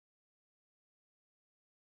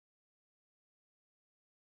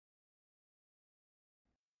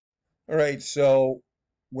All right, so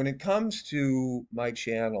when it comes to my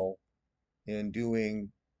channel and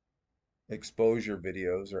doing exposure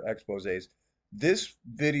videos or exposés, this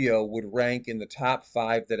video would rank in the top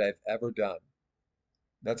 5 that I've ever done.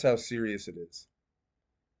 That's how serious it is.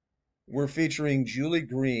 We're featuring Julie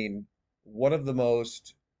Green, one of the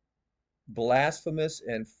most blasphemous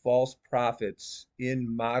and false prophets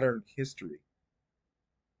in modern history.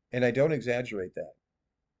 And I don't exaggerate that.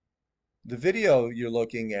 The video you're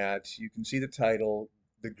looking at, you can see the title,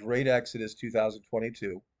 The Great Exodus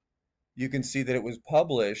 2022. You can see that it was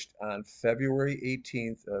published on February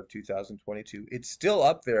 18th of 2022. It's still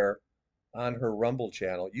up there on her Rumble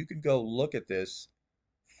channel. You can go look at this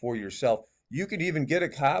for yourself. You can even get a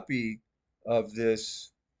copy of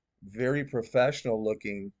this very professional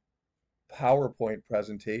looking PowerPoint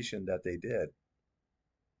presentation that they did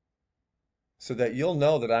so that you'll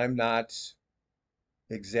know that I'm not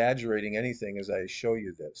exaggerating anything as I show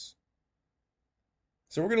you this.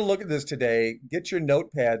 So we're going to look at this today. Get your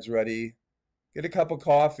notepads ready. Get a cup of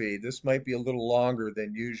coffee. This might be a little longer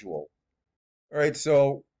than usual. All right,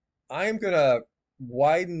 so I'm going to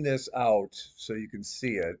widen this out so you can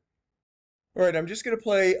see it. All right, I'm just going to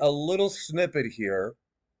play a little snippet here,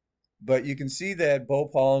 but you can see that Bo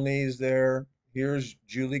Polney is there. Here's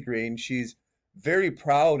Julie Green. She's very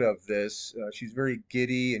proud of this. She's very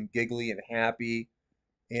giddy and giggly and happy,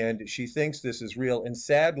 and she thinks this is real. And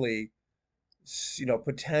sadly,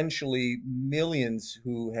 potentially millions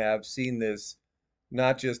who have seen this,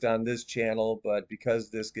 not just on this channel, but because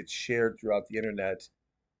this gets shared throughout the internet,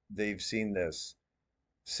 they've seen this.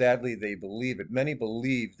 Sadly, they believe it. Many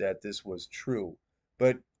believe that this was true.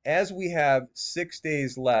 But as we have 6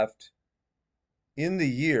 days left in the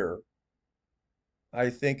year, I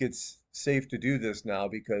think it's safe to do this now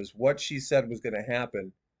because what she said was going to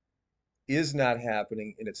happen is not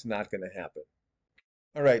happening and it's not going to happen.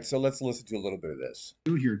 All right, so let's listen to a little bit of this.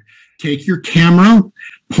 Here, take your camera,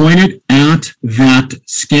 point it at that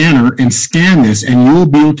scanner and scan this, and you'll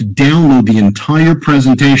be able to download the entire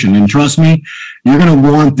presentation. And trust me, you're going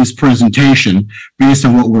to want this presentation based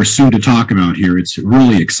on what we're soon to talk about here. It's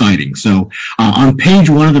really exciting. So on page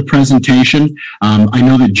 1 of the presentation, I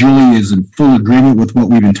know that Julie is in full agreement with what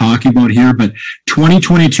we've been talking about here, but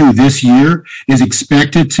 2022 this year is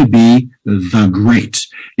expected to be the great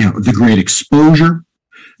exposure,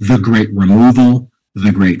 the great removal,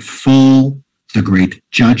 the great fall, the great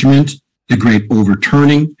judgment, the great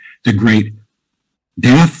overturning, the great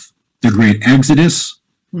death, the great exodus,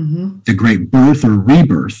 the great birth or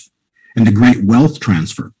rebirth, and the great wealth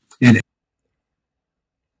transfer. And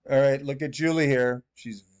all right, look at Julie here.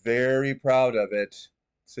 She's very proud of it,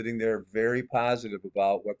 sitting there very positive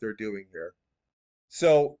about what they're doing here.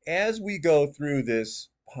 So as we go through this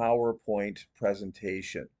PowerPoint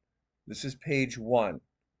presentation, this is page 1.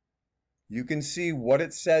 You can see what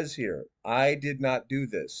it says here. I did not do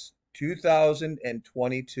this.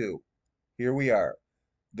 2022. Here we are.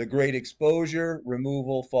 The great exposure,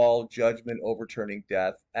 removal, fall, judgment, overturning,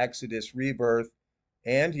 death, exodus, rebirth,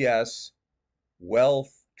 and yes,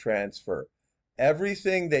 wealth transfer.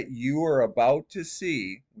 Everything that you are about to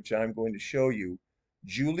see, which I'm going to show you,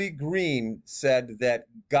 Julie Green said that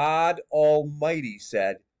God Almighty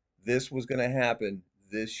said this was going to happen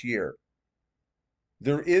this year.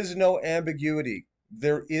 There is no ambiguity.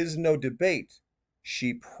 There is no debate.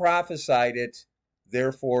 She prophesied it,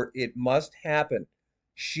 therefore it must happen.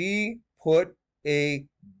 She put a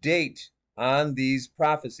date on these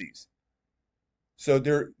prophecies. So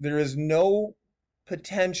there is no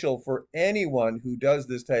potential for anyone who does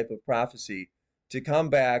this type of prophecy to come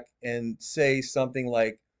back and say something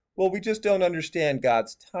like, well, we just don't understand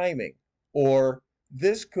God's timing, or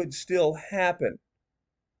this could still happen.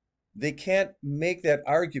 They can't make that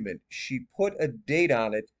argument. She put a date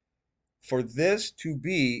on it. For this to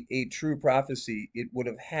be a true prophecy, it would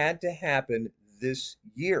have had to happen this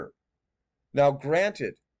year. Now,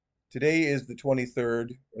 granted, today is the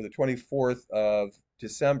 23rd or the 24th of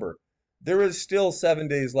December. There is still 7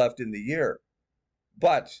 days left in the year.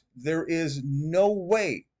 But there is no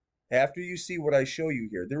way, after you see what I show you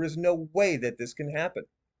here, there is no way that this can happen.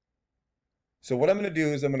 So what I'm going to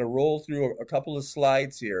do is I'm going to roll through a couple of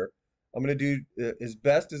slides here. I'm going to do as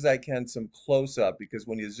best as I can some close-up because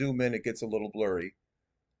when you zoom in, it gets a little blurry.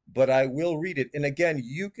 But I will read it. And again,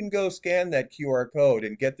 you can go scan that QR code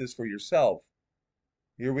and get this for yourself.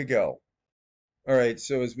 Here we go. All right,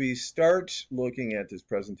 so as we start looking at this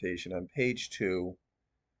presentation on page 2,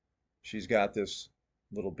 she's got this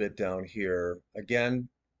little bit down here, again,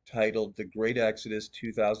 titled The Great Exodus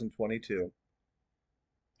 2022.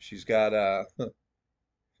 She's got a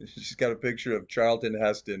picture of Charlton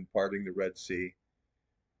Heston parting the Red Sea.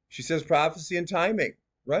 She says prophecy and timing.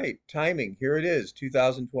 Right, timing. Here it is,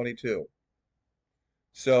 2022.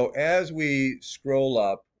 So as we scroll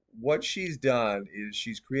up, what she's done is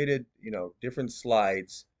she's created, different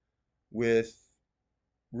slides with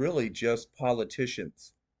really just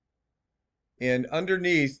politicians. And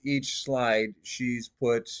underneath each slide, she's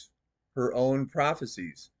put her own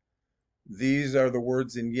prophecies. These are the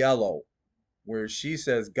words in yellow, where she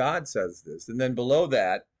says God says this. And then below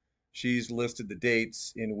that, she's listed the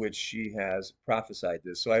dates in which she has prophesied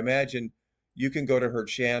this. So I imagine you can go to her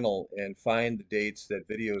channel and find the dates that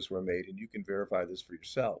videos were made, and you can verify this for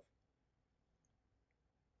yourself.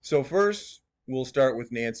 So first, we'll start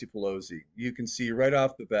with Nancy Pelosi. You can see right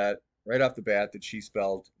off the bat that she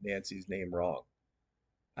spelled Nancy's name wrong.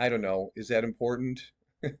 I don't know, is that important?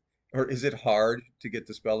 Or is it hard to get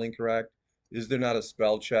the spelling correct? Is there not a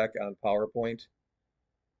spell check on PowerPoint?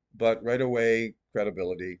 But right away,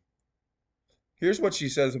 credibility. Here's what she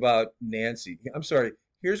says about Nancy. I'm sorry.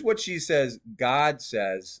 Here's what she says God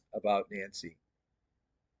says about Nancy.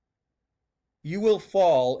 You will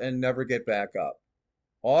fall and never get back up.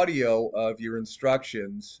 Audio of your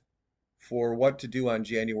instructions for what to do on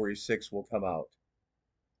January 6th will come out.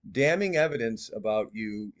 Damning evidence about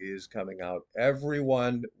you is coming out.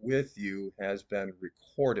 Everyone with you has been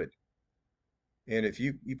recorded. And if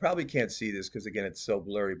you probably can't see this because again it's so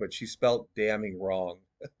blurry, but she spelled damning wrong.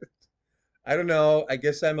 I don't know. I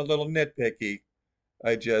guess I'm a little nitpicky.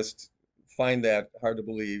 I just find that hard to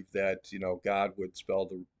believe that, God would spell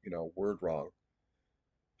the, word wrong.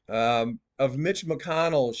 Of Mitch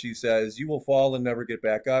McConnell, she says, you will fall and never get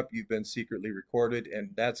back up. You've been secretly recorded, and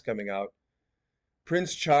that's coming out.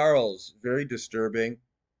 Prince Charles, very disturbing.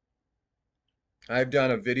 I've done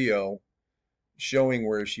a video showing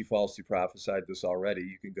where she falsely prophesied this already.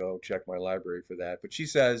 You can go check my library for that. But she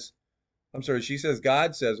says,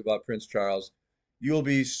 God says about Prince Charles, you will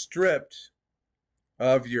be stripped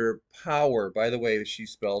of your power. By the way, she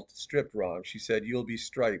spelled stripped wrong. She said, you'll be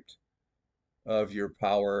striped of your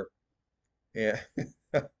power. And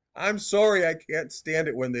I'm sorry, I can't stand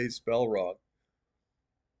it when they spell wrong.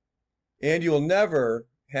 And you'll never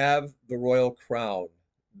have the royal crown.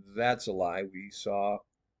 That's a lie. We saw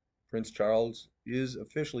Prince Charles is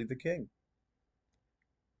officially the king.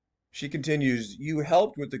 She continues, you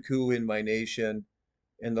helped with the coup in my nation,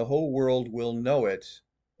 and the whole world will know it.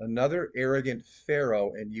 Another arrogant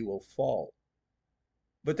pharaoh, and you will fall.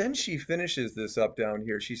 But then she finishes this up down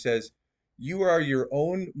here. She says, you are your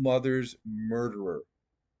own mother's murderer.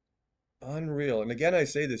 Unreal. And again, I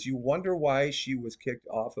say this, you wonder why she was kicked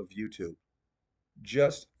off of YouTube.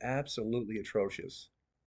 Just absolutely atrocious.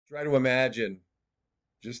 Try to imagine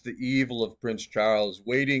just the evil of Prince Charles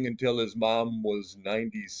waiting until his mom was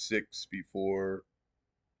 96 before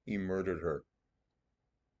he murdered her.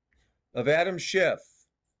 Of Adam Schiff.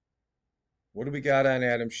 What do we got on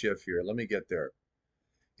Adam Schiff here? Let me get there.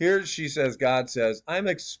 Here she says, God says, I'm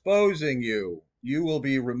exposing you. You will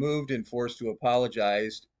be removed and forced to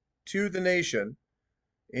apologize to the nation,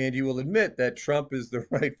 and you will admit that Trump is the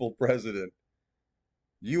rightful president.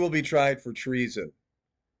 You will be tried for treason.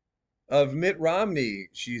 Of Mitt Romney,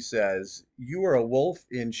 she says, you are a wolf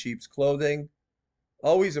in sheep's clothing,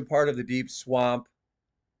 always a part of the deep swamp,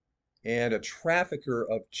 and a trafficker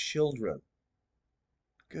of children.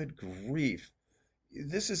 Good grief.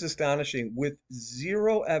 This is astonishing. With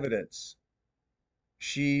zero evidence,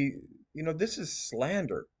 this is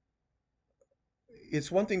slander. It's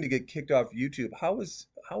one thing to get kicked off YouTube. How is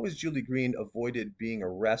Julie Green avoided being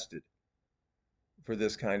arrested for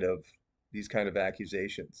these kind of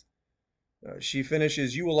accusations? She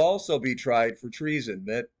finishes, you will also be tried for treason,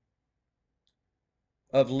 Mitt.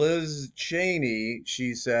 Of Liz Cheney,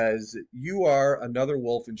 she says, you are another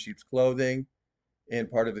wolf in sheep's clothing and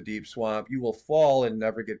part of the deep swamp. You will fall and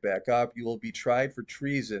never get back up. You will be tried for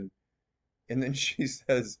treason. And then she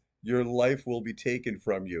says, your life will be taken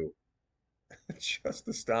from you. Just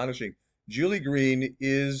astonishing. Julie Green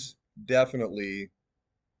is definitely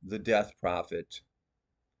the death prophet.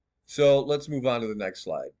 So let's move on to the next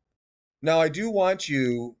slide. Now, I do want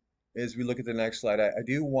you, as we look at the next slide, I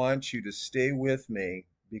do want you to stay with me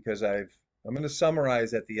because I'm going to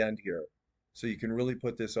summarize at the end here so you can really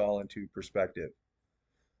put this all into perspective.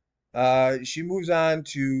 She moves on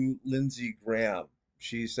to Lindsey Graham.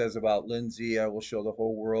 She says about Lindsey, I will show the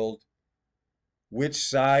whole world which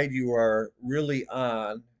side you are really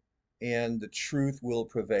on, and the truth will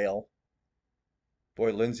prevail.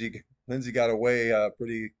 Boy, Lindsey got away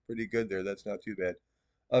pretty good there. That's not too bad.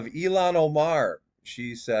 Of Ilhan Omar,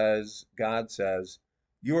 she says, God says,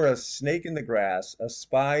 you are a snake in the grass, a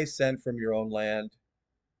spy sent from your own land,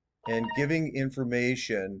 and giving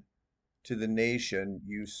information to the nation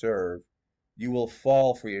you serve. You will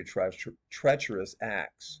fall for your treacherous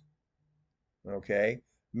acts. Okay?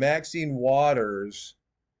 Maxine Waters,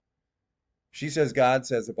 she says, God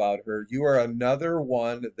says about her, you are another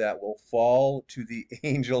one that will fall to the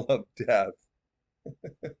angel of death.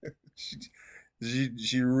 She,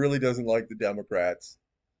 she really doesn't like the Democrats.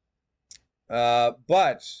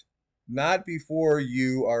 But not before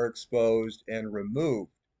you are exposed and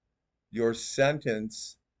removed. Your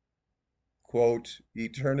sentence, quote,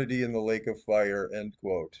 eternity in the lake of fire, end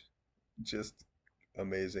quote. Just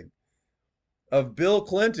amazing. Of Bill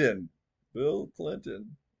Clinton. Bill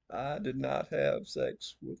Clinton. I did not have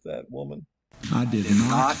sex with that woman. I did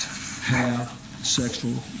not have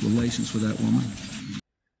sexual relations with that woman.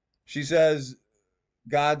 She says,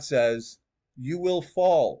 God says, you will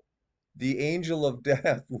fall. The angel of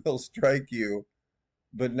death will strike you,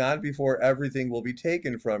 but not before everything will be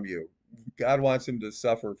taken from you. God wants him to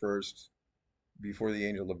suffer first before the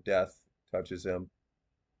angel of death touches him.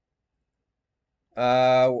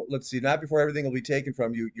 Let's see, not before everything will be taken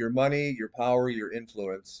from you. Your money, your power, your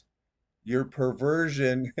influence, your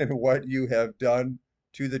perversion, and what you have done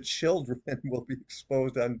to the children will be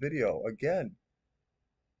exposed on video again.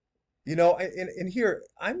 You know, and here,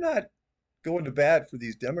 I'm not going to bat for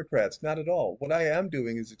these Democrats, not at all. What I am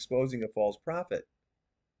doing is exposing a false prophet.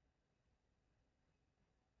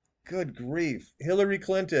 Good grief. Hillary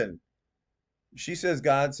Clinton. She says,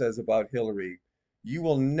 God says about Hillary, you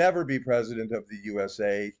will never be president of the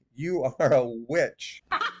USA. You are a witch.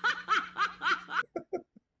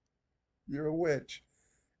 You're a witch.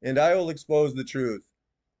 And I will expose the truth.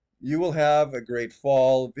 You will have a great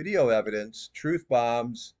fall. Video evidence, truth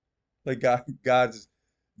bombs, like God's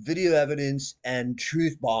video evidence and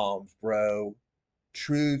truth bombs, bro.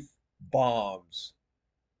 Truth bombs.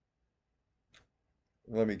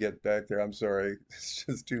 Let me get back there. I'm sorry. It's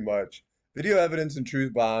just too much. Video evidence and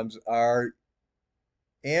truth bombs are,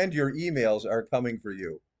 and your emails are coming for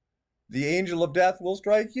you. The angel of death will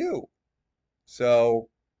strike you. So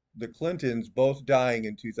the Clintons both dying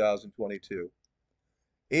in 2022.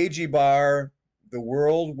 AG Barr, the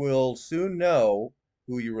world will soon know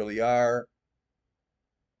who you really are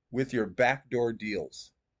with your backdoor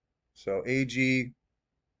deals. So AG,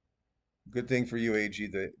 good thing for you, AG.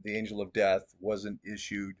 The angel of death wasn't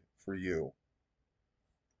issued for you.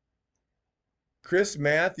 Chris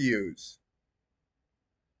Matthews.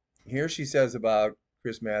 Here she says about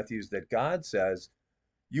Chris Matthews that God says,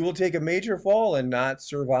 you will take a major fall and not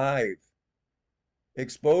survive.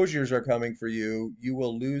 Exposures are coming for you. You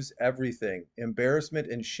will lose everything. Embarrassment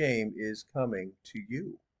and shame is coming to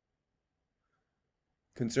you.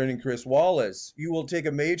 Concerning Chris Wallace, you will take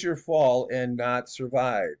a major fall and not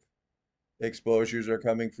survive. Exposures are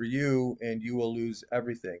coming for you and you will lose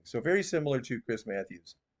everything. So very similar to Chris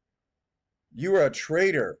Matthews. You are a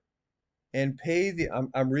traitor and pay the,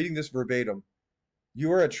 I'm reading this verbatim.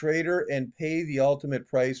 You are a traitor and pay the ultimate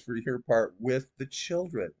price for your part with the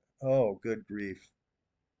children. Oh, good grief.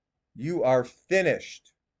 You are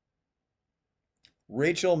finished.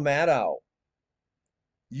 Rachel Maddow,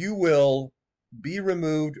 you will be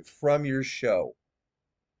removed from your show.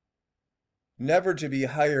 Never to be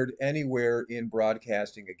hired anywhere in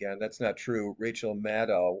broadcasting again. That's not true. Rachel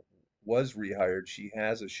Maddow was rehired. She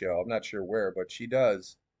has a show. I'm not sure where, but she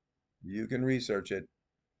does. You can research it.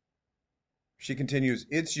 She continues,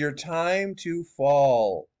 it's your time to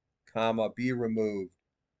fall, comma, be removed,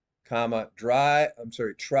 comma, tried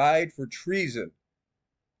for treason,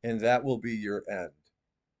 and that will be your end.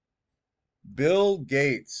 Bill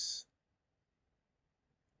Gates.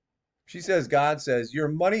 She says, God says, your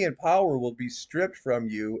money and power will be stripped from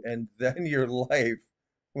you, and then your life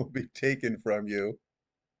will be taken from you.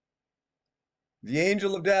 The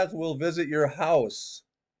angel of death will visit your house.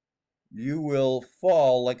 You will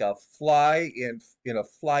fall like a fly in a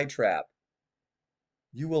fly trap.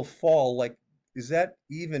 You will fall like, does that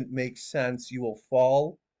even make sense? You will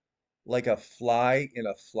fall like a fly in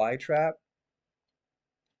a fly trap?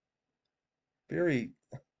 Very,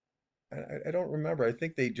 I don't remember. I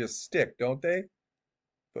think they just stick, don't they?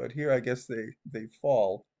 But here I guess they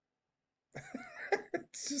fall.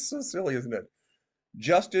 It's just so silly, isn't it?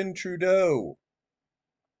 Justin Trudeau.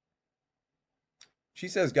 She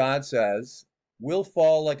says, God says, we'll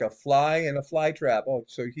fall like a fly in a fly trap. Oh,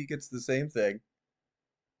 so he gets the same thing.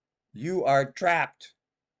 You are trapped.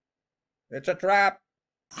 It's a trap.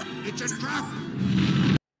 It's a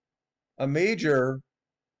trap. A major.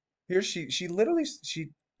 Here she literally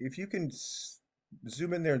if you can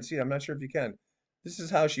zoom in there and see it, I'm not sure if you can. This is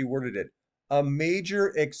how she worded it. A major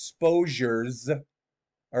exposures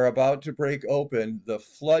are about to break open the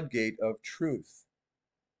floodgate of truth.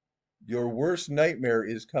 Your worst nightmare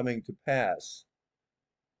is coming to pass.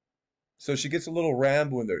 So she gets a little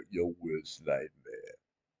Rambo in there. Your worst nightmare.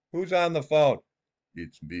 Who's on the phone?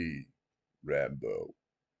 It's me, Rambo.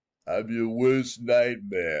 I'm your worst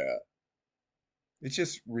nightmare. It's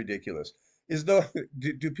just ridiculous. Is though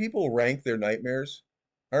do people rank their nightmares?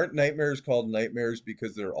 Aren't nightmares called nightmares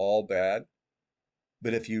because they're all bad?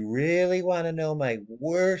 But if you really want to know my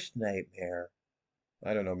worst nightmare,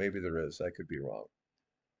 I don't know, maybe there is. I could be wrong.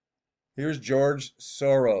 Here's George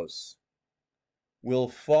Soros. Will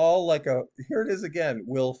fall like a, here it is again,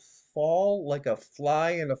 will fall like a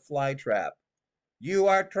fly in a fly trap. You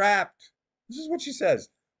are trapped. This is what she says.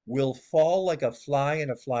 Will fall like a fly in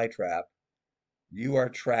a fly trap. You are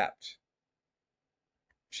trapped.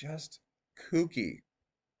 Just kooky.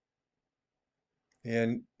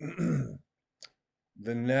 And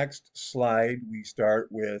the next slide, we start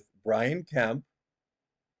with Brian Kemp.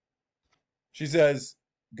 She says,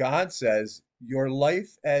 God says, your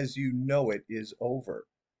life as you know it is over.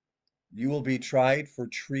 You will be tried for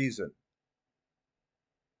treason.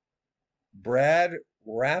 Brad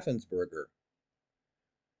Raffensperger.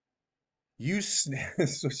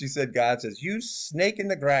 So she said, God says, you snake in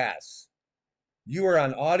the grass. You are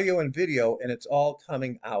on audio and video, and it's all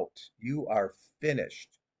coming out. You are finished.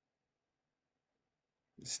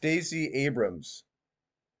 Stacey Abrams.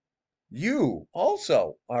 You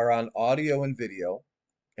also are on audio and video,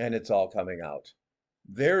 and it's all coming out.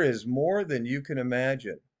 There is more than you can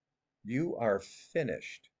imagine. You are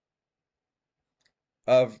finished.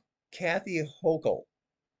 Of Kathy Hochul.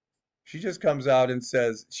 She just comes out and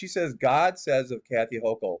says, she says, God says of Kathy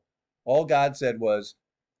Hochul, all God said was,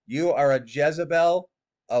 you are a Jezebel,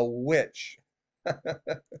 a witch.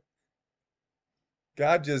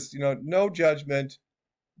 God just, no judgment.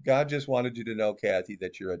 God just wanted you to know, Kathy,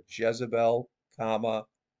 that you're a Jezebel, comma,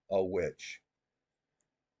 a witch.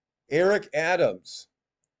 Eric Adams,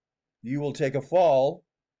 you will take a fall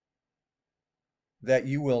that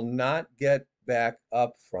you will not get back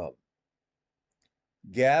up from.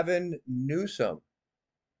 Gavin Newsom,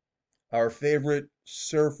 our favorite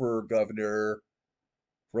surfer governor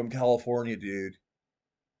from California, dude.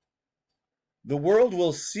 The world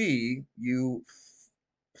will see you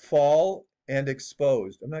fall and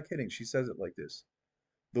exposed. I'm not kidding. She says it like this.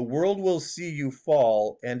 The world will see you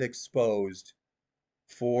fall and exposed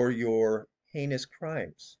for your heinous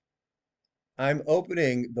crimes. I'm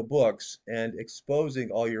opening the books and exposing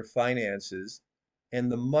all your finances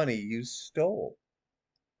and the money you stole.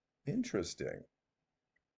 Interesting.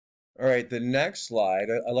 All right, the next slide,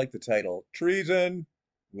 I like the title. Treason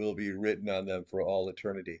will be written on them for all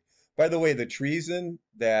eternity. By the way, the treason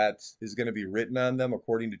that is going to be written on them,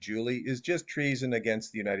 according to Julie, is just treason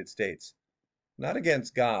against the United States, not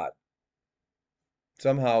against God.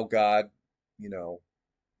 Somehow God, oh,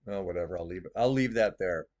 whatever, I'll leave it. I'll leave that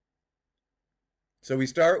there. So we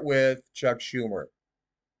start with Chuck Schumer.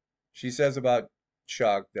 She says about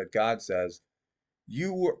Chuck that God says,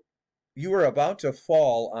 you were you were about to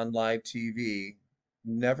fall on live TV,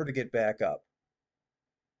 never to get back up.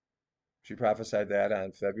 She prophesied that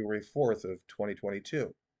on February 4th of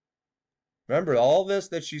 2022. Remember, all this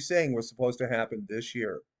that she's saying was supposed to happen this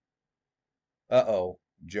year. Uh-oh,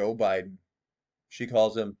 Joe Biden. She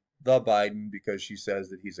calls him the Biden because she says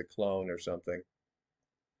that he's a clone or something.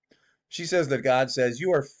 She says that God says,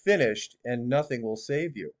 you are finished and nothing will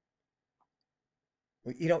save you.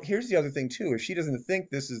 Here's the other thing, too. If she doesn't think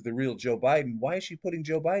this is the real Joe Biden, why is she putting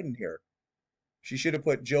Joe Biden here? She should have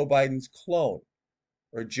put Joe Biden's clone,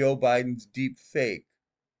 or Joe Biden's deep fake,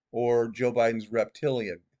 or Joe Biden's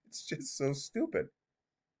reptilian. It's just so stupid.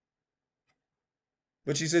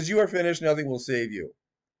 But she says, you are finished, nothing will save you.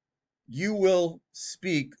 You will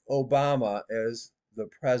speak Obama as the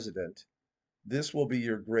president. This will be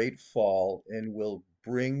your great fall and will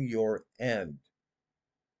bring your end.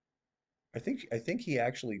 I think he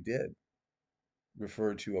actually did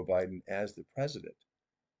refer to a Biden as the president.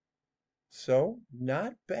 So,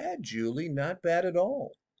 not bad, Julie, not bad at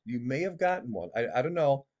all. You may have gotten one. I don't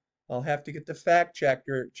know. I'll have to get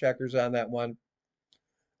the checkers on that one.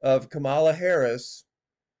 Of Kamala Harris,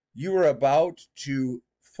 you were about to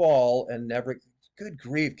fall and never. Good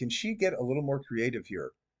grief, can she get a little more creative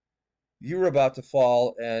here? You were about to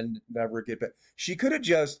fall and never get back. She could have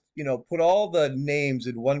just, put all the names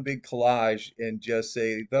in one big collage and just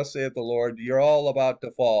say, thus saith the Lord, you're all about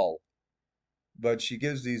to fall. But she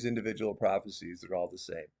gives these individual prophecies, they're all the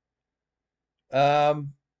same.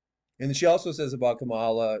 And she also says about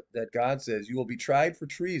Kamala that God says, you will be tried for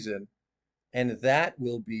treason, and that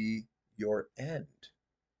will be your end.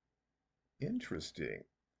 Interesting.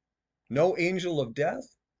 No angel of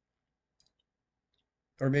death?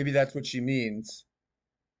 Or maybe that's what she means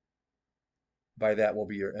by that will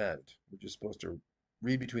be your end. We're just supposed to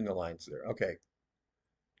read between the lines there. Okay.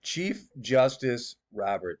 Chief Justice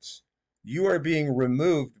Roberts, you are being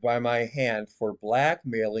removed by my hand for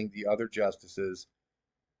blackmailing the other justices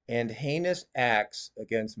and heinous acts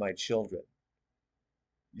against my children.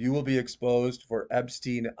 You will be exposed for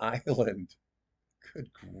Epstein Island. Good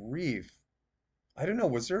grief. I don't know,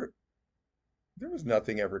 there was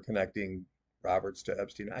nothing ever connecting Roberts to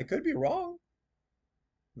Epstein. I could be wrong.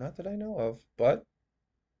 Not that I know of, but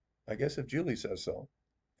I guess if Julie says so.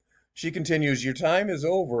 She continues, your time is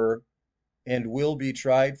over and will be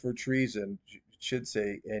tried for treason. It should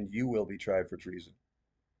say, and you will be tried for treason.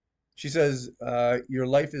 She says, your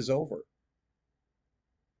life is over.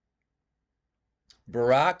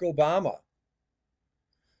 Barack Obama,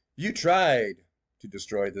 you tried to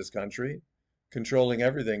destroy this country, controlling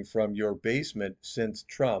everything from your basement since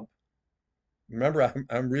Trump. Remember,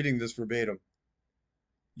 I'm reading this verbatim.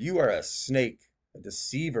 You are a snake, a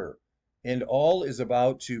deceiver, and all is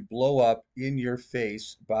about to blow up in your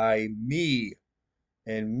face by me.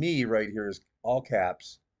 And me right here is all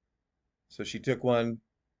caps. So she took one,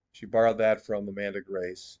 she borrowed that from Amanda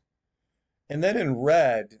Grace. And then in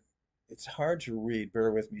red, it's hard to read,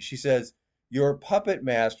 bear with me. She says, your puppet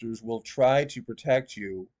masters will try to protect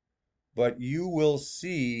you, but you will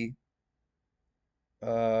see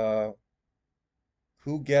uh,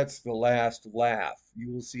 who gets the last laugh.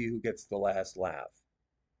 You will see who gets the last laugh.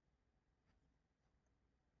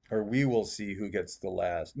 Or we will see who gets the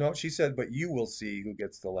last. No, she said, but you will see who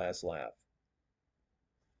gets the last laugh.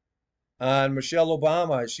 On Michelle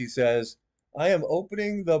Obama, she says, I am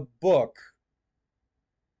opening the book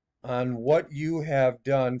on what you have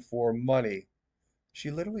done for money.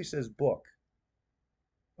 She literally says book.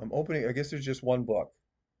 I'm opening, I guess there's just one book.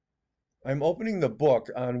 I'm opening the book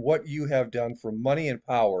on what you have done for money and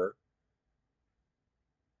power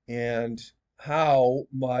and how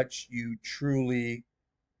much you truly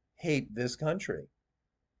hate this country.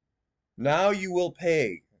 Now you will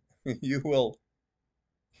pay. You will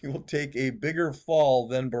take a bigger fall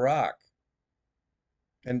than Barack.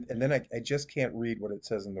 And then I just can't read what it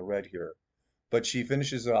says in the red here. But she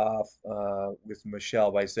finishes off with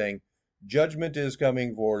Michelle by saying, judgment is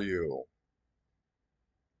coming for you.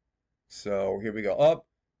 So here we go. Up.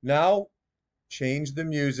 Now, change the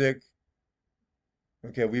music.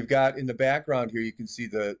 Okay, we've got in the background here, you can see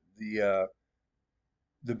the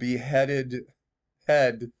beheaded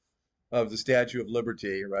head of the Statue of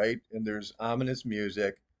Liberty, right? And there's ominous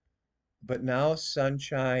music. But now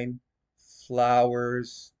sunshine,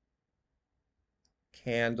 flowers,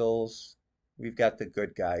 candles. We've got the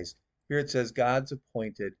good guys. Here it says, God's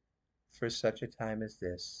appointed for such a time as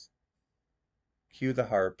this. Cue the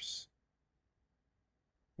harps.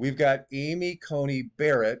 We've got Amy Coney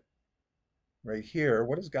Barrett right here.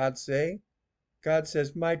 What does God say? God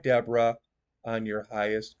says, my Deborah, on your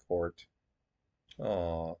highest court.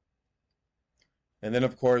 Aww. And then,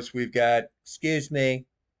 of course, we've got, excuse me,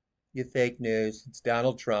 you fake news. It's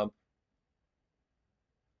Donald Trump.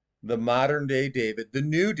 The modern day David, the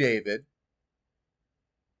new David.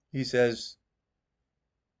 He says,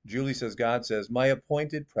 Julie says, God says, my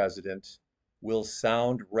appointed president will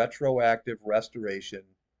sound retroactive restoration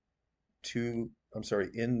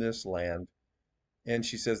in this land. And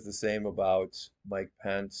she says the same about Mike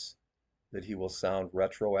Pence, that he will sound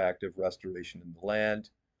retroactive restoration in the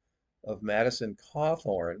land. Of Madison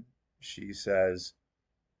Cawthorn, she says,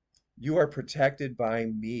 you are protected by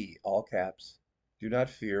me, all caps. Do not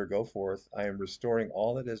fear, go forth. I am restoring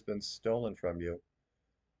all that has been stolen from you.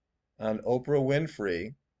 On Oprah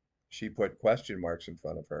Winfrey, she put question marks in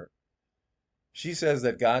front of her. She says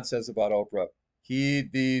that God says about Oprah,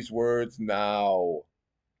 heed these words now.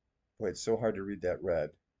 Boy, it's so hard to read that red.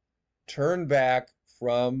 Turn back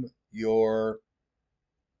from your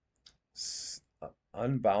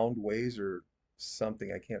unbound ways or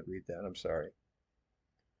something. I can't read that. I'm sorry.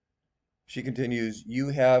 She continues, you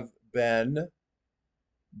have been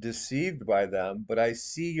deceived by them, but I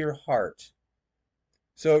see your heart.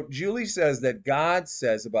 So Julie says that God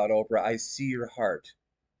says about Oprah, I see your heart.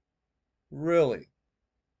 Really?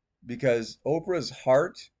 Because Oprah's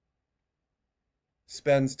heart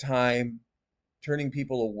spends time turning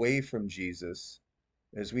people away from Jesus.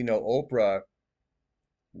 As we know, Oprah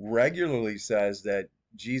regularly says that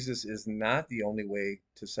Jesus is not the only way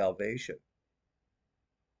to salvation.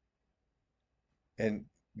 And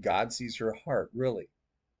God sees her heart, really.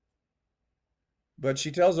 But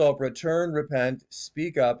she tells Oprah, turn, repent,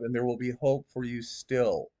 speak up, and there will be hope for you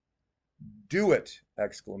still. Do it!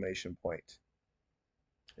 Exclamation point.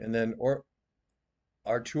 And then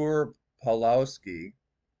Artur Pawlowski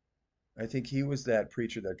I think he was that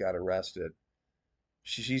preacher that got arrested.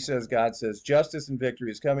 She says, God says, justice and victory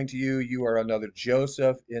is coming to you. You are another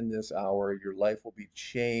Joseph in this hour. Your life will be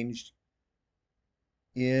changed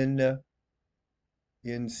in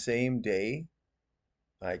same day.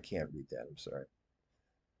 I can't read that. I'm sorry.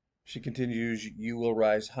 She continues, you will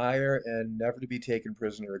rise higher and never to be taken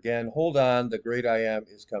prisoner again. Hold on, the great I am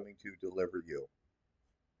is coming to deliver you.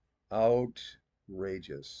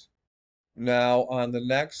 Outrageous. Now, on the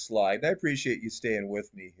next slide, and I appreciate you staying with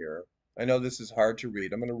me here. I know this is hard to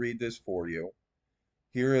read. I'm going to read this for you.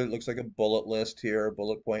 Here it looks like a bullet list here, a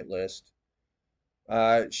bullet point list.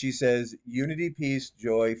 She says, unity, peace,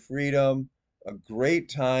 joy, freedom, a great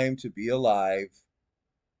time to be alive,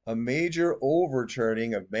 a major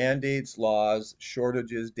overturning of mandates, laws,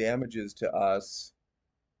 shortages, damages to us,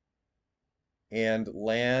 and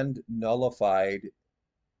land nullified.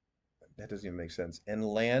 That doesn't even make sense. And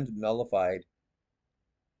land nullified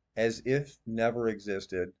as if never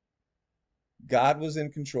existed. God was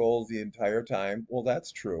in control the entire time. Well,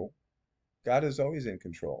 that's true. God is always in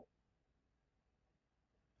control.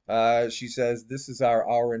 She says, this is our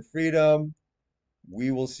hour in freedom.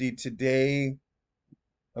 We will see today.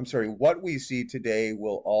 I'm sorry, what we see today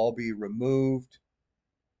will all be removed.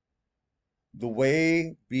 The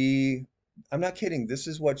way be, I'm not kidding, this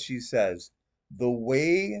is what she says. The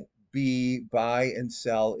way be, buy, and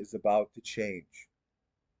sell is about to change.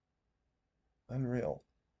 Unreal.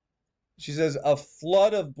 She says, a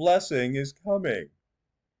flood of blessing is coming.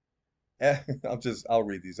 I'll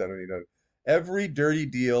read these. I don't need to. Every dirty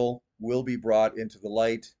deal will be brought into the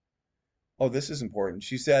light. Oh, this is important.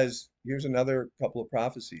 She says, here's another couple of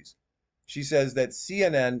prophecies. She says that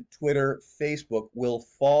CNN, Twitter, Facebook will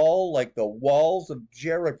fall like the walls of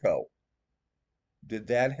Jericho. Did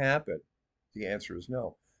that happen? The answer is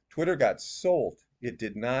no. Twitter got sold. It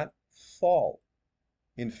did not fall.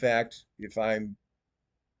 In fact, if I'm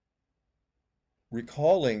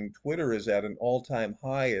recalling, Twitter is at an all-time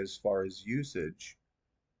high as far as usage.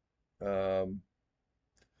 Um,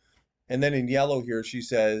 and then in yellow here, she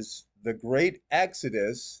says, the great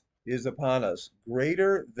exodus is upon us,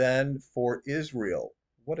 greater than for Israel.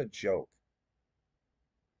 What a joke.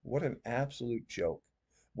 What an absolute joke.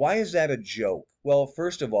 Why is that a joke? Well,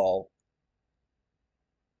 first of all,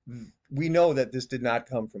 we know that this did not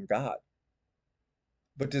come from God.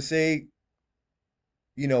 But to say,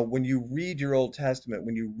 when you read your Old Testament,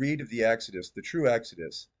 when you read of the Exodus, the true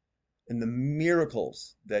Exodus, and the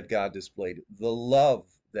miracles that God displayed, the love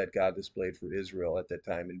that God displayed for Israel at that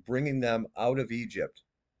time, and bringing them out of Egypt,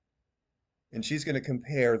 and she's going to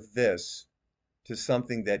compare this to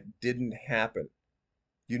something that didn't happen.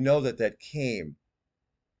 You know that that came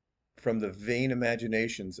from the vain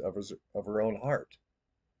imaginations of her own heart.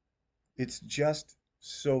 It's just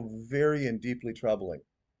so very and deeply troubling.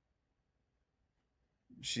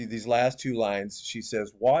 These last two lines, she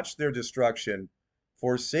says, watch their destruction,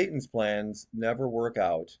 for Satan's plans never work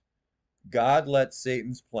out. God let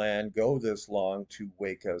Satan's plan go this long to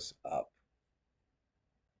wake us up.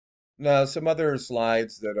 Now, some other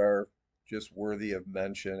slides that are just worthy of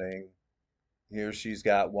mentioning. Here she's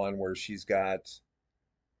got one where she's got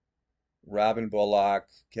Robin Bullock,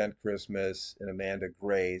 Kent Christmas, and Amanda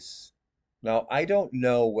Grace. Now, I don't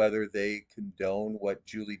know whether they condone what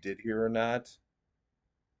Julie did here or not,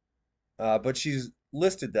 but she's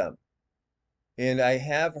listed them. And I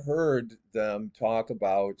have heard them talk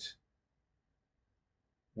about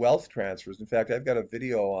wealth transfers. In fact, I've got a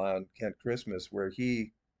video on Kent Christmas where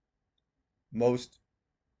he most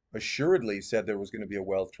assuredly said there was going to be a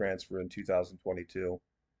wealth transfer in 2022.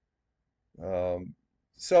 Um,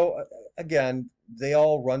 so again, they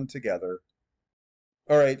all run together.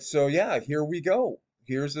 All right, so yeah, here we go.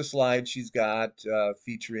 Here's the slide she's got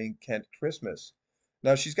featuring Kent Christmas.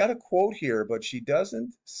 Now she's got a quote here, but she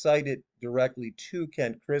doesn't cite it directly to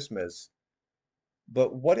Kent Christmas.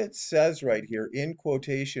 But what it says right here in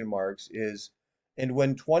quotation marks is, and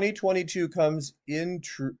when 2022 comes in,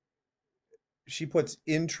 she puts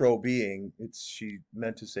intro being, she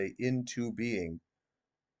meant to say into being.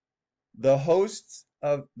 The host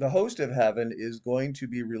of heaven is going to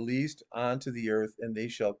be released onto the earth, and they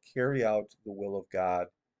shall carry out the will of God.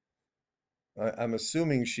 I'm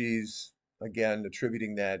assuming she's again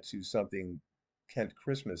attributing that to something Kent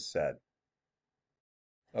Christmas said.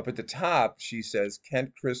 Up at the top, she says,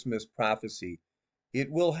 Kent Christmas prophecy. It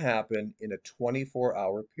will happen in a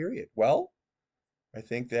 24-hour period. Well, I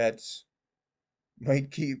think that's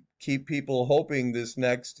might keep people hoping this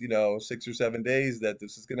next, 6 or 7 days that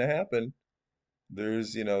this is going to happen.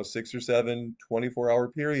 There's, 6 or 7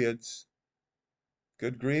 24-hour periods.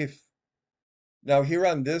 Good grief. Now here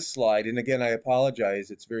on this slide, and again, I apologize,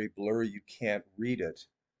 it's very blurry, you can't read it.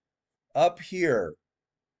 Up here,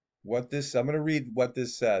 I'm going to read what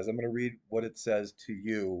this says. I'm going to read what it says to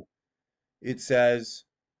you. It says,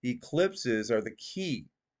 eclipses are the key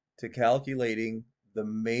to calculating the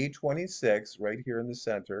May 26th, right here in the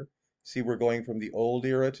center. See, we're going from the old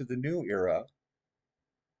era to the new era.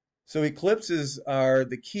 So eclipses are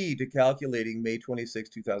the key to calculating May 26,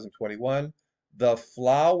 2021, the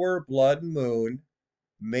flower blood moon,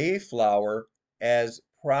 Mayflower, as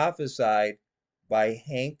prophesied by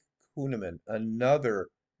Hank Kuhneman, another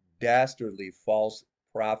dastardly false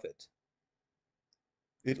prophet.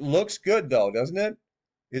 It looks good though, doesn't it?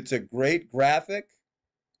 It's a great graphic.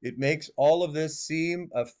 It makes all of this seem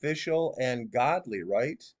official and godly,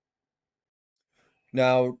 right?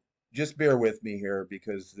 Now, just bear with me here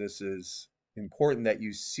because this is important that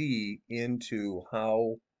you see into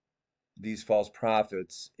how these false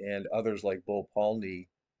prophets and others like Bull Palney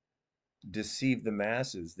deceive the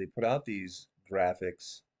masses. They put out these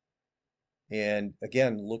graphics and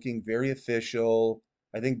again, looking very official.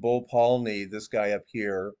 I think Bull Palney, this guy up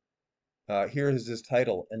here, here is his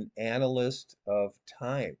title, an analyst of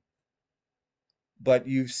time. But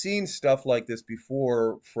you've seen stuff like this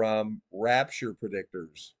before from rapture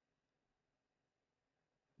predictors,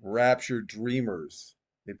 rapture dreamers.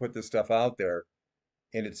 They put this stuff out there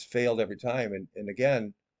and it's failed every time. And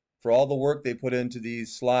again, for all the work they put into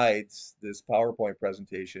these slides, this PowerPoint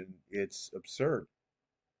presentation, it's absurd.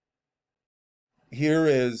 Here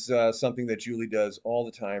is something that Julie does all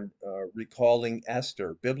the time, recalling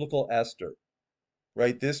Esther, biblical Esther,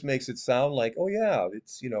 right? This makes it sound like, oh yeah,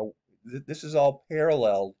 it's, this is all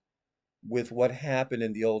paralleled with what happened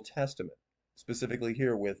in the Old Testament, specifically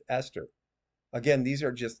here with Esther. Again, these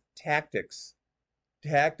are just tactics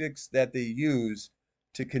that they use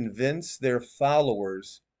to convince their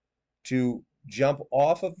followers to jump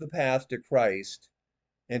off of the path to Christ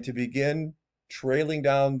and to begin trailing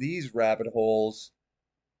down these rabbit holes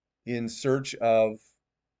in search of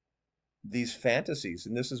these fantasies.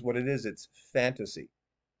 And this is what it is, it's fantasy.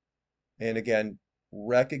 And again,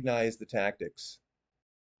 recognize the tactics.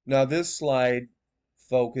 Now, this slide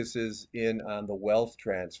focuses in on the wealth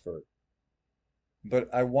transfer, but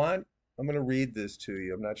I'm going to read this to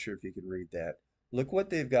you. I'm not sure if you can read that. Look what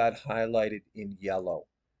they've got highlighted in yellow.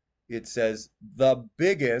 It says the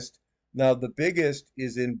biggest. Now, the biggest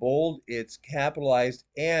is in bold, it's capitalized,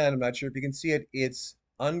 and I'm not sure if you can see it, it's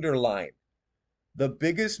underlined. The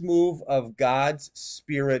biggest move of God's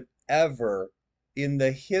Spirit ever in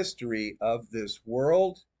the history of this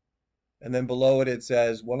world. And then below it, it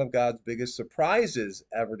says one of God's biggest surprises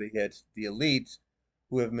ever to hit the elite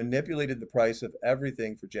who have manipulated the price of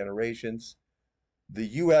everything for generations. The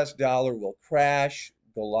US dollar will crash,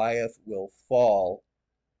 Goliath will fall.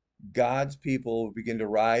 God's people will begin to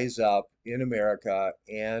rise up in America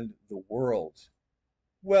and the world.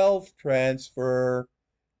 Wealth transfer.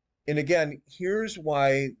 And again, here's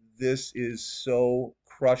why this is so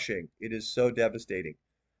crushing. It is so devastating.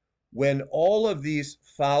 When all of these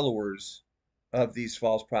followers of these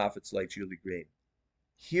false prophets like Julie Green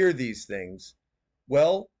hear these things,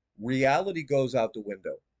 well, reality goes out the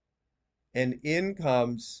window. And in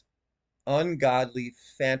comes ungodly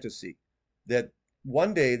fantasy that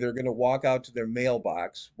one day they're going to walk out to their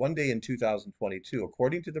mailbox, one day in 2022,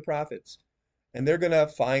 according to the prophets, and they're going to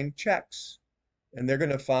find checks and they're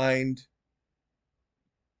going to find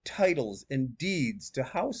titles and deeds to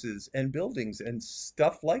houses and buildings and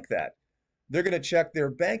stuff like that. They're going to check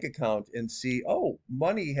their bank account and see, oh,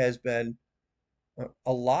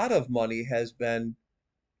 a lot of money has been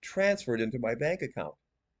transferred into my bank account.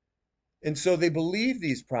 And so they believe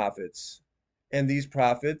these prophets, and these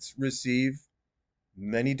prophets receive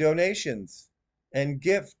many donations and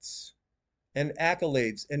gifts and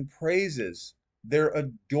accolades and praises. They're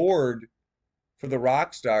adored for the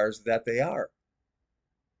rock stars that they are.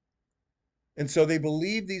 And so they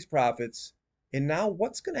believe these prophets. And now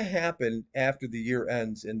what's going to happen after the year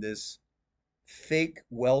ends and this fake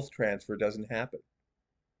wealth transfer doesn't happen?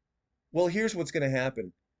 Well, here's what's going to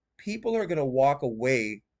happen. People are going to walk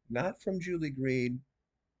away, not from Julie Green,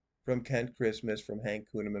 from Kent Christmas, from Hank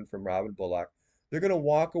Kuhneman, from Robin Bullock. They're going to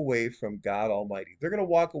walk away from God Almighty. They're going to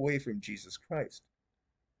walk away from Jesus Christ.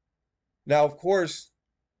 Now, of course,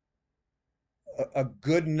 a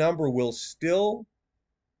good number will still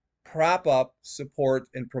prop up, support,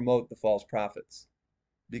 and promote the false prophets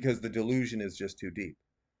because the delusion is just too deep.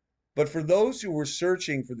 But for those who were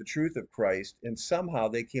searching for the truth of Christ and somehow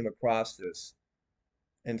they came across this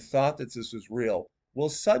and thought that this was real, well,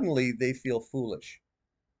 suddenly they feel foolish.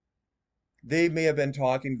 They may have been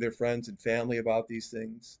talking to their friends and family about these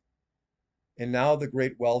things, And now the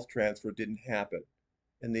great wealth transfer didn't happen,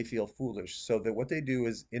 and they feel foolish. So that what they do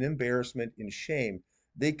is, in embarrassment, in shame,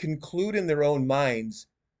 they conclude in their own minds,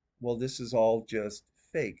 well, this is all just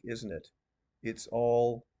fake, isn't it? It's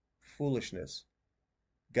all foolishness.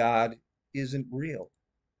 God isn't real.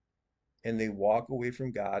 And they walk away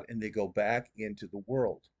from God and they go back into the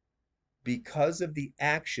world because of the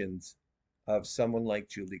actions of someone like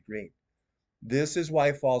Julie Green. This is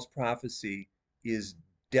why false prophecy is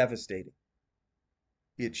devastating.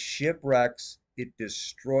 It shipwrecks, it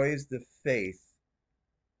destroys the faith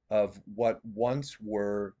of what once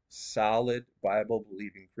were solid Bible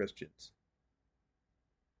believing Christians.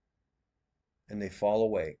 And they fall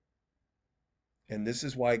away. And this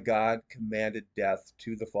is why God commanded death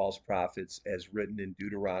to the false prophets, as written in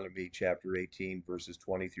Deuteronomy chapter 18, verses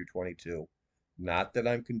 20 through 22. Not that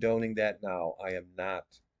I'm condoning that now, I am not.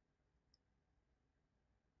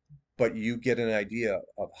 But you get an idea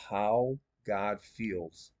of how God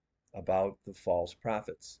feels about the false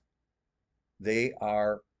prophets. They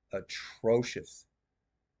are atrocious.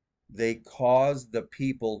 They cause the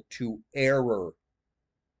people to error.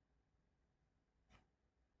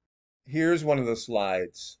 Here's one of the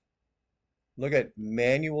slides. Look at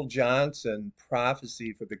Manuel Johnson,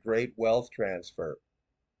 prophecy for the great wealth transfer.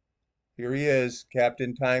 Here he is,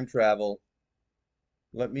 Captain Time Travel.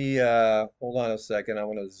 Let me hold on a second. I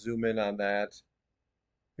want to zoom in on that.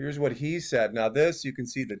 Here's what he said. Now this, you can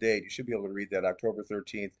see the date. You should be able to read that, October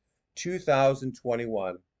 13th,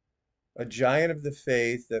 2021. A giant of the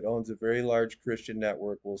faith that owns a very large Christian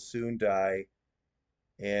network will soon die.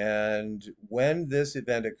 And when this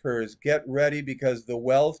event occurs, get ready because the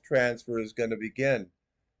wealth transfer is going to begin.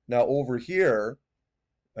 Now over here,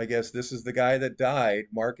 I guess this is the guy that died,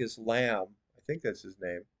 Marcus Lamb. I think that's his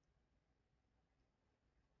name.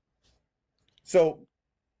 So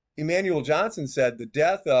Emmanuel Johnson said the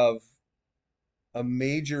death of a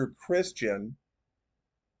major Christian,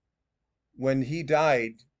 when he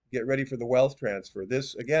died, get ready for the wealth transfer.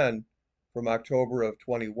 This, again, from October of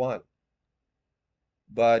 21.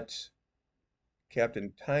 But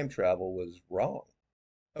Captain Time Travel was wrong.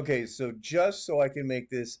 Okay, so just so I can make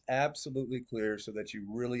this absolutely clear so that you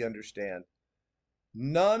really understand,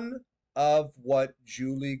 none of what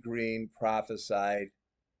Julie Green prophesied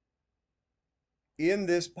in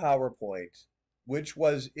this PowerPoint, which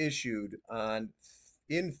was issued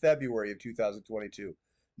in February of 2022,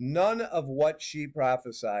 none of what she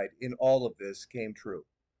prophesied in all of this came true.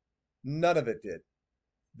 None of it did.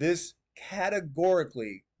 This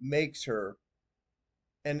categorically makes her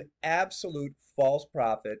an absolute false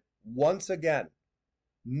prophet once again.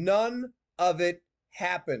 None of it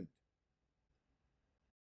happened.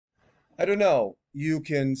 I don't know. You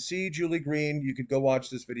can see Julie Green. You could go watch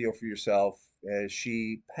this video for yourself as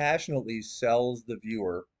she passionately sells the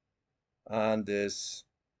viewer on this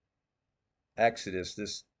Exodus,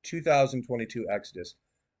 this 2022 Exodus.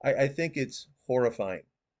 I think it's horrifying.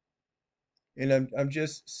 And I'm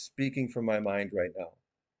just speaking from my mind right now.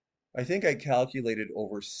 I think I calculated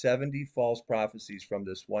over 70 false prophecies from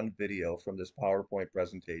this one video, from this PowerPoint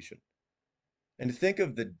presentation. And think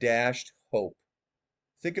of the dashed hope.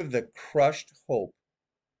 Think of the crushed hope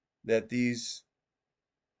that these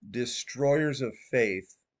destroyers of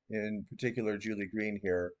faith, in particular Julie Green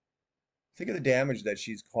here, think of the damage that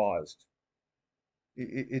she's caused.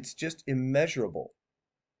 It's just immeasurable.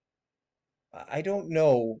 I don't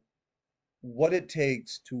know what it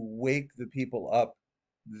takes to wake the people up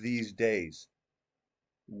these days.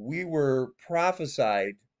 We were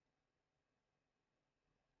prophesied,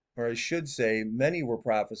 or I should say, many were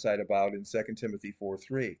prophesied about in 2 Timothy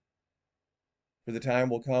 4:3. For the time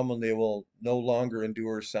will come when they will no longer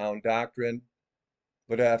endure sound doctrine,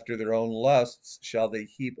 but after their own lusts shall they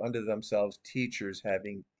heap unto themselves teachers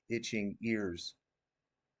having itching ears.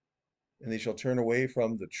 And they shall turn away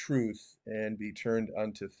from the truth and be turned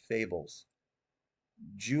unto fables.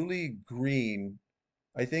 Julie Green,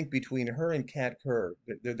 I think between her and Kat Kerr,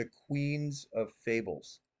 they're the queens of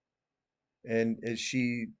fables. And as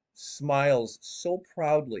she smiles so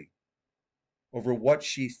proudly over what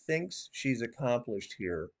she thinks she's accomplished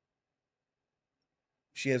here,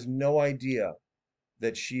 she has no idea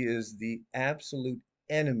that she is the absolute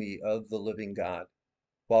enemy of the living God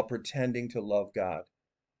while pretending to love God.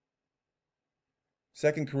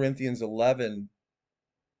 2 Corinthians 11,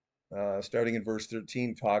 starting in verse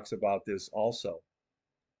 13, talks about this also.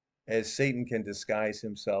 As Satan can disguise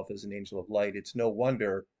himself as an angel of light, it's no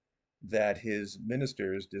wonder that his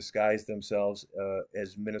ministers disguise themselves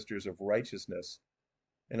as ministers of righteousness.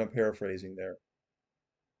 And I'm paraphrasing there.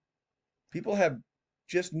 People have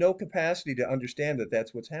just no capacity to understand that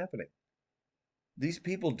that's what's happening. These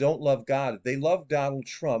people don't love God. They love Donald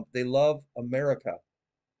Trump. They love America.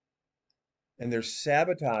 And they're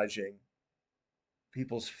sabotaging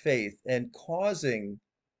people's faith and causing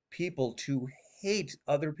people to hate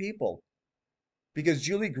other people. Because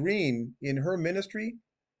Julie Green, in her ministry,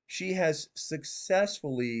 she has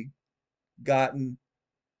successfully gotten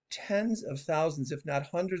tens of thousands, if not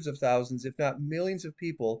hundreds of thousands, if not millions of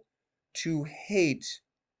people to hate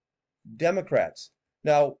Democrats.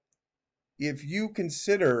 Now, if you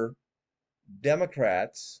consider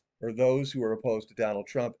Democrats or those who are opposed to Donald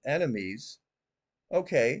Trump enemies,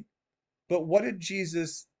 okay, but what did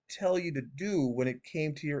Jesus tell you to do when it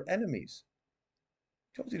came to your enemies?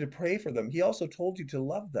 He told you to pray for them. He also told you to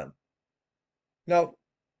love them. Now,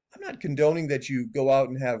 I'm not condoning that you go out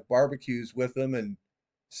and have barbecues with them and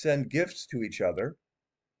send gifts to each other,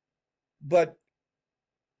 but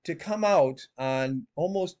to come out on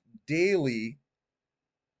almost daily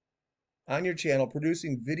on your channel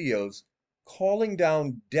producing videos calling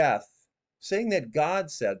down death, saying that God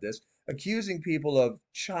said this, accusing people of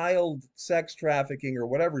child sex trafficking or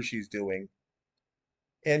whatever she's doing,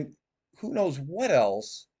 and who knows what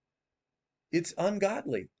else, it's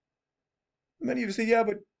ungodly. Many of you say, yeah,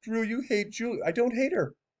 but Drew, you hate Julie. I don't hate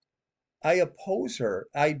her. I oppose her.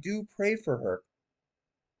 I do pray for her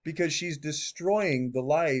because she's destroying the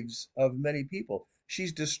lives of many people.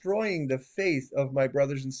 She's destroying the faith of my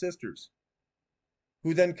brothers and sisters,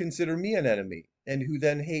 who then consider me an enemy and who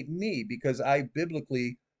then hate me because I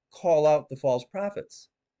biblically call out the false prophets.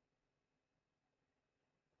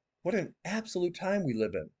 What an absolute time we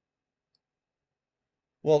live in.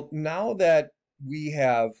 Well, now that we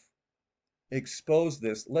have exposed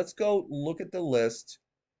this, let's go look at the list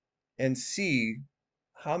and see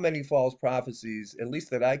how many false prophecies, at least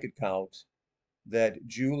that I could count, that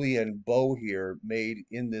Julie and Bo here made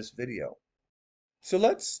in this video. So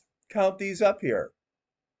let's count these up here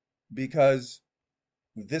because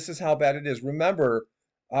this is how bad it is. Remember,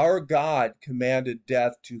 our God commanded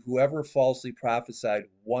death to whoever falsely prophesied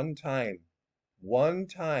one time. One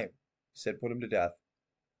time. He said, put him to death.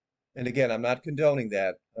 And again, I'm not condoning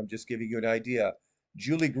that. I'm just giving you an idea.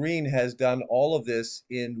 Julie Green has done all of this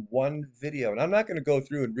in one video. And I'm not going to go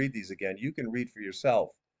through and read these again. You can read for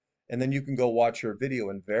yourself. And then you can go watch her video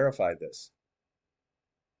and verify this.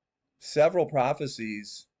 Several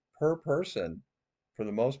prophecies per person, for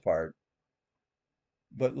the most part.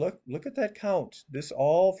 But look at that count. This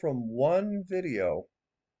all from one video.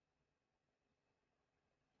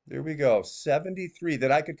 There we go. 73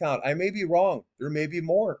 that I could count. I may be wrong. There may be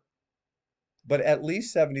more. But at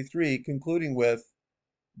least 73, concluding with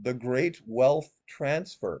the great wealth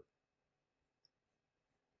transfer.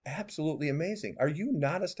 Absolutely amazing. Are you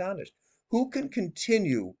not astonished? Who can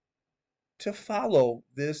continue to follow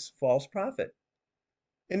this false prophet?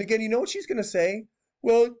 And again, you know what she's going to say?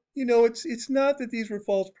 Well, it's not that these were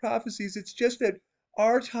false prophecies. It's just that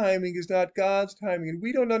our timing is not God's timing, and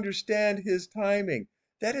we don't understand his timing.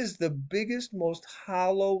 That is the biggest, most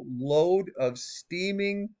hollow load of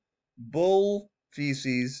steaming bull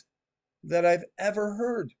feces that I've ever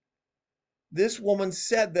heard. This woman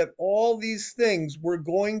said that all these things were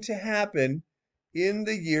going to happen in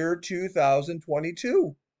the year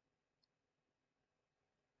 2022.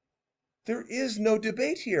 There is no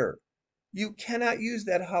debate here. You cannot use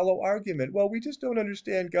that hollow argument. Well, we just don't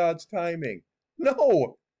understand God's timing.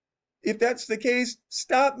 No, if that's the case,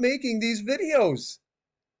 stop making these videos.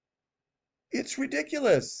 It's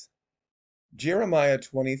ridiculous. Jeremiah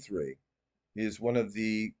 23 is one of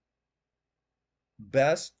the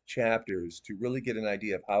best chapters to really get an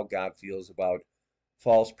idea of how God feels about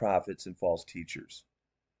false prophets and false teachers.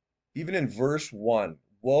 Even in verse 1,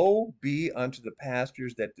 woe be unto the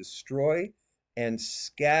pastors that destroy and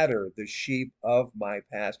scatter the sheep of my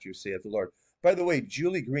pasture, saith the Lord. By the way,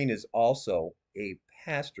 Julie Green is also a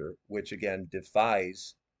pastor, which again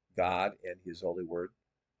defies God and his holy word.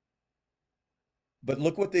 But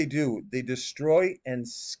look what they do. They destroy and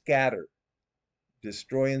scatter.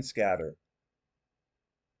 Destroy and scatter.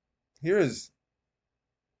 Here is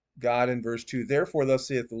God in verse 2. Therefore, thus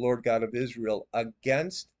saith the Lord God of Israel,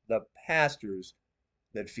 against the pastors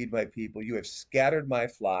that feed my people, you have scattered my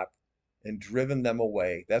flock and driven them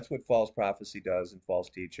away. That's what false prophecy does and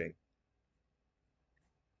false teaching.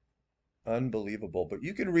 Unbelievable. But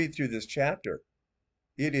you can read through this chapter.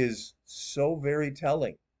 It is so very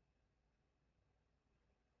telling.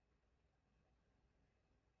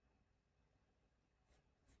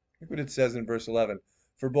 Look what it says in verse 11.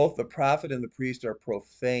 For both the prophet and the priest are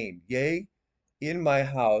profane. Yea, in my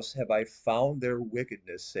house have I found their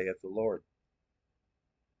wickedness, saith the Lord.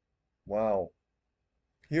 Wow.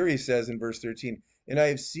 Here he says in verse 13, And I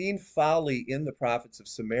have seen folly in the prophets of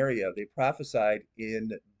Samaria. They prophesied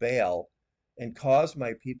in Baal and caused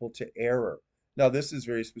my people to error. Now, this is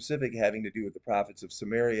very specific, having to do with the prophets of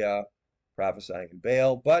Samaria prophesying in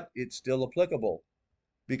Baal, but it's still applicable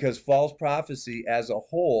because false prophecy as a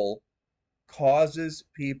whole causes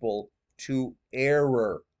people to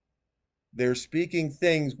error. They're speaking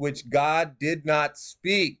things which God did not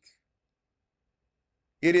speak.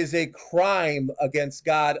 It is a crime against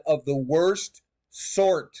God of the worst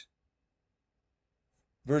sort.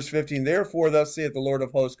 Verse 15, therefore thus saith the Lord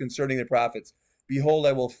of hosts concerning the prophets, behold,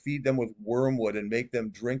 I will feed them with wormwood and make them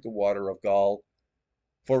drink the water of gall.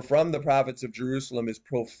 For from the prophets of Jerusalem is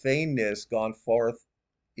profaneness gone forth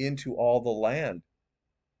into all the land.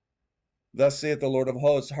 Thus saith the Lord of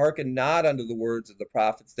hosts, hearken not unto the words of the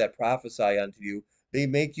prophets that prophesy unto you. They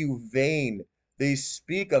make you vain. They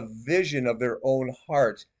speak a vision of their own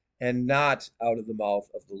heart and not out of the mouth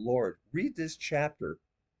of the Lord. Read this chapter.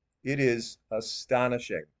 It is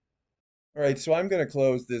astonishing. All right, so I'm going to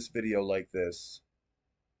close this video like this.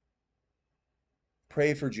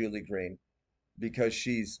 Pray for Julie Green because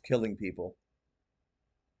she's killing people.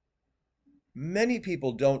 Many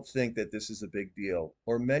people don't think that this is a big deal,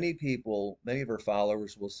 or many people, many of her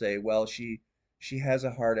followers will say, well, she has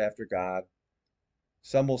a heart after God.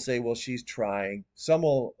 Some will say, well, she's trying. Some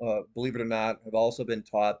will, believe it or not, have also been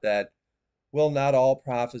taught that, well, not all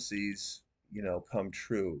prophecies, come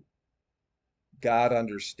true. God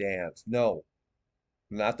understands. No,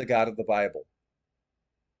 not the God of the Bible.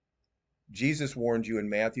 Jesus warned you in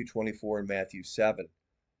Matthew 24 and Matthew 7.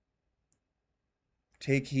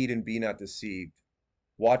 Take heed and be not deceived.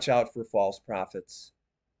 Watch out for false prophets.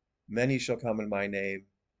 Many shall come in my name.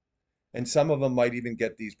 And some of them might even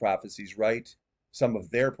get these prophecies right, some of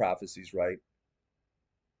their prophecies right.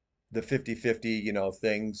 The 50-50,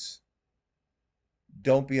 things.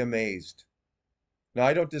 Don't be amazed. Now,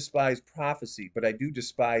 I don't despise prophecy, but I do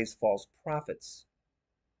despise false prophets,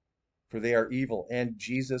 for they are evil, and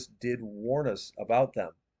Jesus did warn us about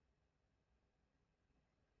them.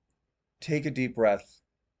 Take a deep breath.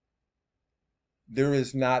 There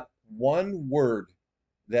is not one word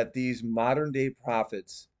that these modern day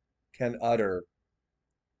prophets can utter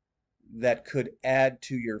that could add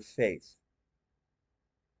to your faith.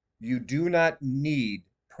 You do not need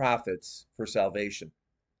prophets for salvation.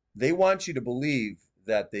 They want you to believe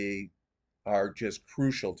that they are just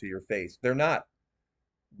crucial to your faith. They're not.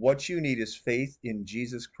 What you need is faith in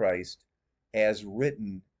Jesus Christ as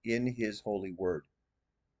written in his holy word.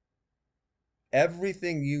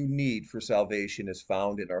 Everything you need for salvation is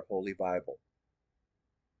found in our Holy Bible.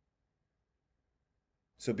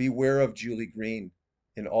 So beware of Julie Green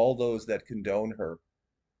and all those that condone her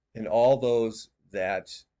and all those that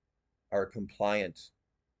are compliant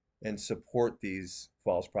and support these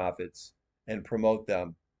false prophets and promote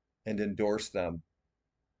them and endorse them.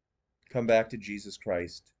 Come back to Jesus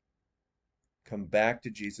Christ. Come back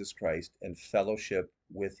to Jesus Christ and fellowship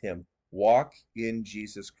with him. Walk in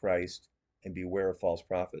Jesus Christ and beware of false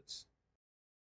prophets.